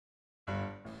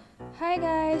Hi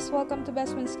guys! Welcome to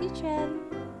Best Friend's Kitchen!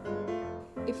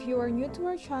 If you are new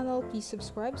to our channel, please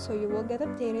subscribe so you will get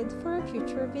updated for our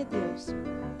future videos.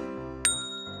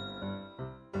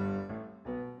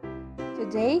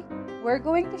 Today, we're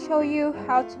going to show you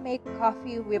how to make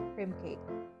coffee whipped cream cake.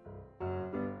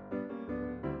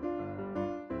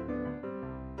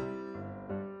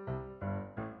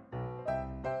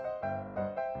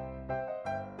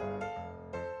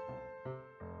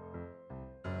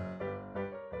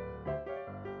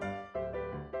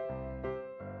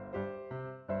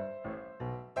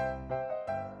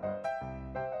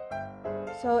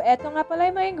 So, eto nga pala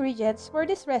yung mga ingredients for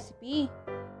this recipe.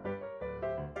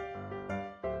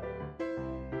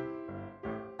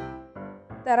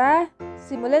 Tara,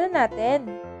 simulan na natin.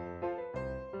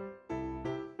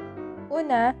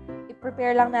 Una,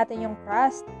 i-prepare lang natin yung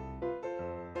crust.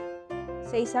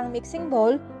 Sa isang mixing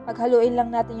bowl, paghaluin lang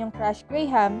natin yung crushed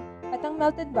graham at ang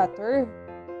melted butter.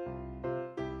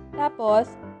 Tapos,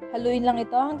 haluin lang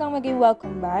ito hanggang maging well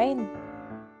combined.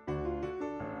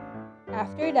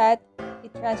 After that,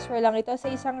 i-transfer lang ito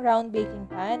sa isang round baking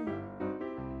pan.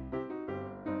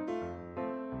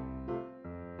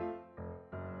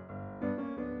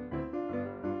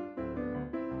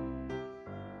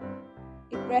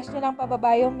 I-press nyo lang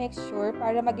pababa yung mixture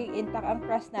para maging intact ang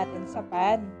crust natin sa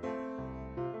pan.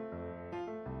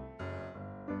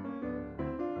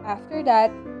 After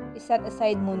that, i-set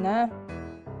aside muna.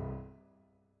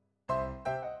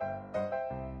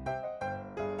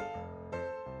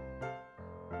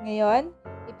 Ngayon,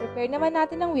 i-prepare naman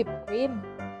natin ang whipped cream.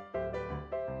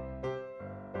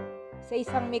 Sa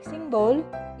isang mixing bowl,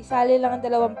 isali lang ang 2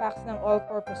 packs ng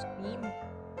all-purpose cream.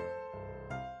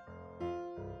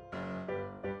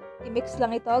 I-mix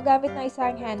lang ito gamit ng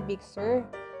isang hand mixer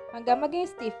hanggang maging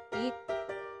stiff peak.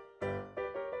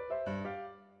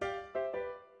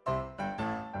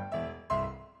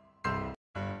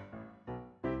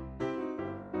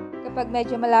 Kapag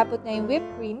medyo malapot na yung whipped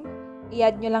cream,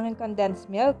 i-add nyo lang yung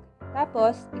condensed milk.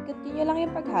 Tapos, i-continue lang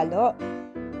yung paghalo.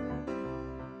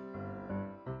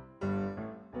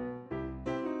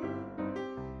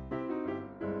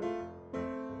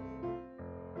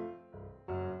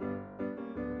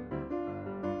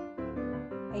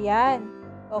 Ayan,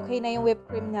 okay na yung whipped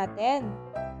cream natin.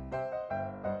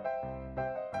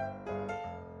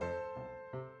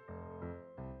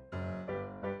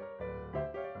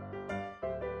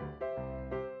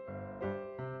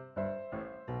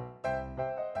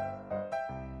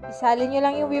 Isalin nyo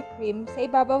lang yung whipped cream sa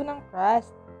ibabaw ng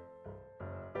crust.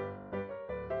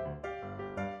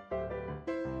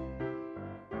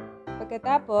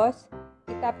 Pagkatapos,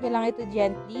 itap nyo lang ito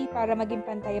gently para maging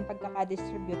pantay ang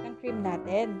pagkakadistribute ng cream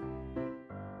natin.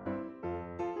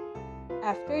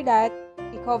 After that,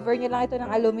 i-cover nyo lang ito ng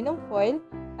aluminum foil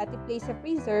at i-place sa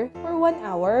freezer for 1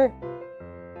 hour.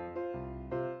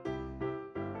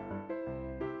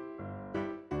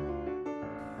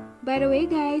 By the way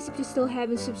guys, if you still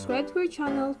haven't subscribed to our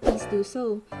channel, please do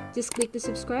so. Just click the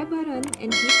subscribe button and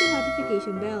hit the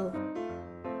notification bell.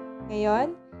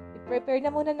 Ngayon, i-prepare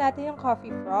na muna natin yung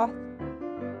coffee froth.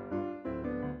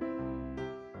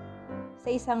 Sa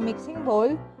isang mixing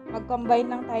bowl, mag-combine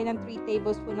lang tayo ng 3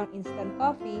 tablespoon ng instant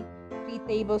coffee, 3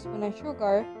 tablespoon ng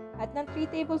sugar, at ng 3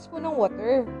 tablespoon ng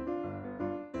water.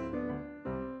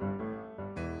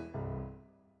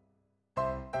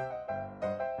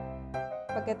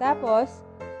 Pagkatapos,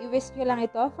 i-whisk nyo lang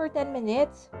ito for 10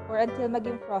 minutes or until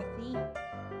maging frothy.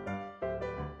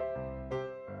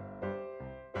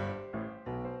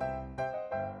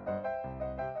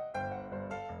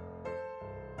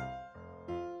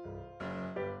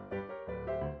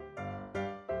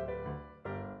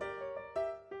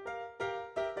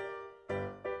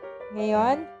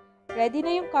 Ngayon, ready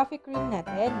na yung coffee cream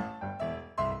natin.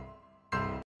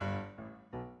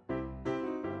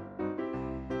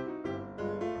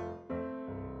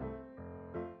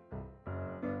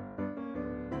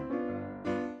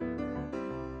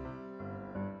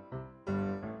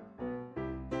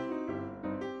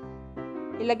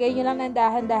 Ilagay nyo lang ng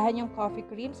dahan-dahan yung coffee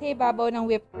cream sa ibabaw ng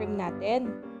whipped cream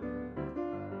natin.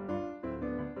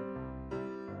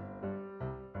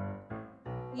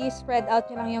 I-spread out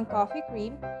nyo lang yung coffee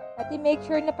cream at i-make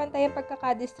sure na pantay ang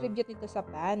pagkakadistribute nito sa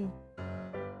pan.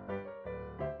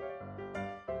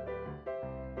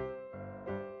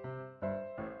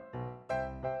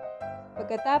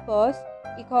 Pagkatapos,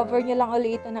 i-cover nyo lang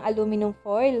ulit ito ng aluminum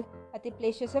foil at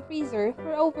i-place nyo sa freezer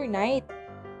for overnight.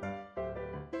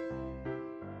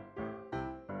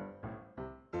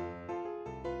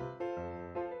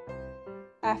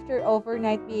 After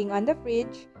overnight being on the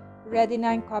fridge, ready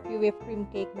na yung coffee whipped cream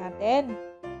cake natin.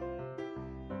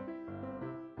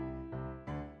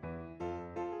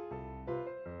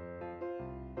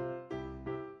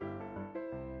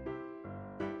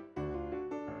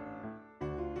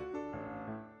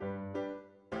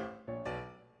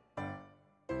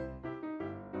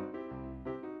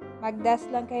 Mag-dust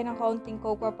lang kayo ng kaunting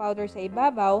cocoa powder sa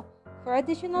ibabaw for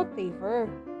additional flavor.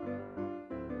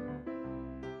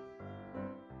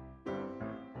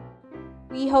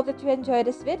 We hope that you enjoyed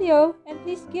this video and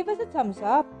please give us a thumbs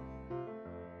up.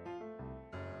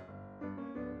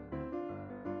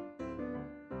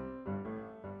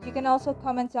 You can also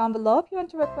comment down below if you want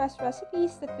to request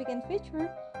recipes that we can feature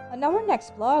on our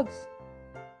next vlogs.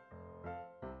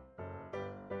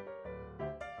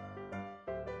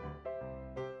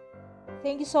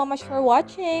 Thank you so much for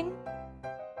watching!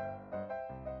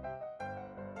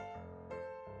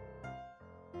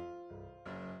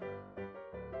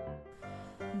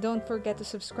 Don't forget to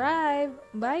subscribe!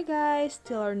 Bye guys!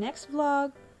 Till our next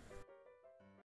vlog!